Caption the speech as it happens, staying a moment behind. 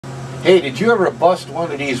Hey, did you ever bust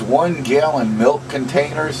one of these 1-gallon milk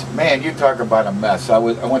containers? Man, you talk about a mess. I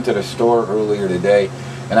went to the store earlier today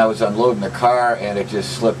and I was unloading the car and it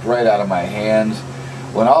just slipped right out of my hands.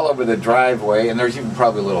 Went all over the driveway, and there's even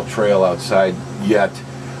probably a little trail outside yet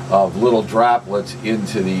of little droplets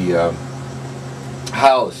into the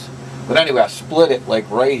house. But anyway, I split it like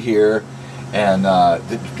right here, and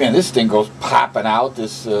man, this thing goes popping out,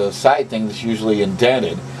 this side thing that's usually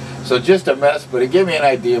indented. So just a mess, but it gave me an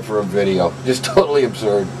idea for a video. Just totally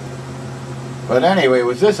absurd. But anyway,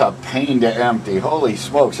 was this a pain to empty? Holy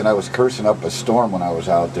smokes, and I was cursing up a storm when I was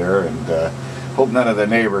out there, and hope none of the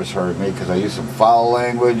neighbors heard me because I used some foul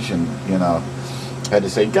language and, you know, had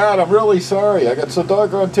to say, God, I'm really sorry. I got so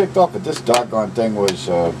doggone ticked off, but this doggone thing was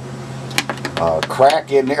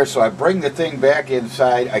crack in there, so I bring the thing back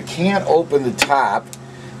inside. I can't open the top.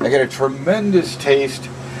 I get a tremendous taste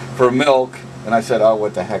for milk. And I said, oh,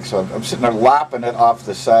 what the heck. So I'm sitting there lopping it off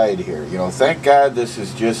the side here. You know, thank God this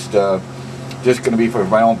is just going to be for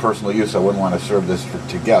my own personal use. I wouldn't want to serve this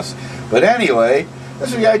to guests. But anyway,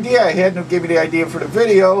 this is the idea I had, and give you the idea for the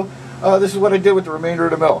video. This is what I did with the remainder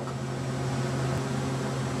of the milk.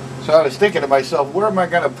 So I was thinking to myself, where am I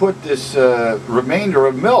going to put this remainder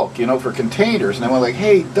of milk, you know, for containers? And I went like,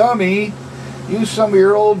 hey, dummy, use some of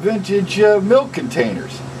your old vintage milk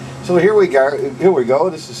containers. So here we go.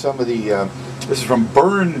 This is some of the, this is from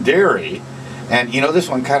Byrne Dairy. And, you know, this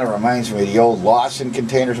one kind of reminds me of the old Lawson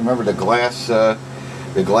containers. Remember the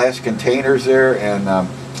glass containers there? And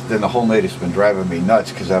then the whole night it's been driving me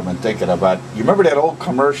nuts because I've been thinking about, you remember that old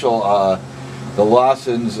commercial, the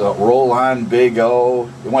Lawson's Roll On Big O?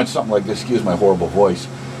 It went something like this, excuse my horrible voice.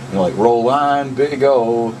 You know, like, roll on Big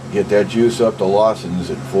O, get that juice up to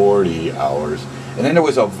Lawson's in 40 hours. And then there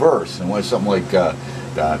was a verse, and it went something like, da,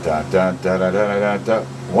 da, da, da, da, da, da, da.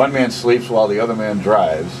 One man sleeps while the other man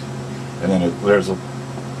drives. And then there's a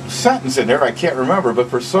sentence in there I can't remember, but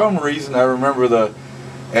for some reason I remember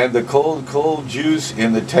and the cold, cold juice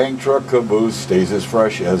in the tank truck caboose stays as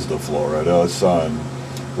fresh as the Florida sun.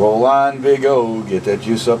 Roll on Big O, get that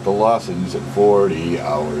juice up to Lawson's in 40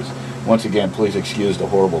 hours. Once again, please excuse the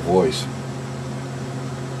horrible voice.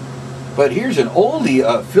 But here's an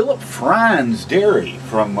oldie, Philip Franz Dairy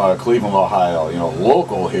from Cleveland, Ohio. You know,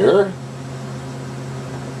 local here.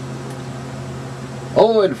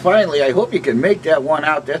 Oh, and finally, I hope you can make that one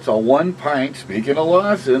out. That's a 1 pint, speaking of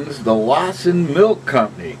Lawson's, the Lawson Milk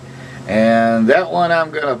Company. And that one I'm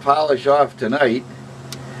going to polish off tonight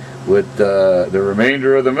with the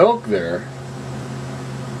remainder of the milk there.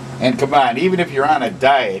 And come on, even if you're on a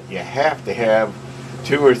diet, you have to have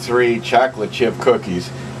 2 or 3 chocolate chip cookies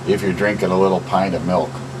if you're drinking a little pint of milk.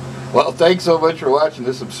 Well, thanks so much for watching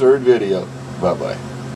this absurd video. Bye-bye.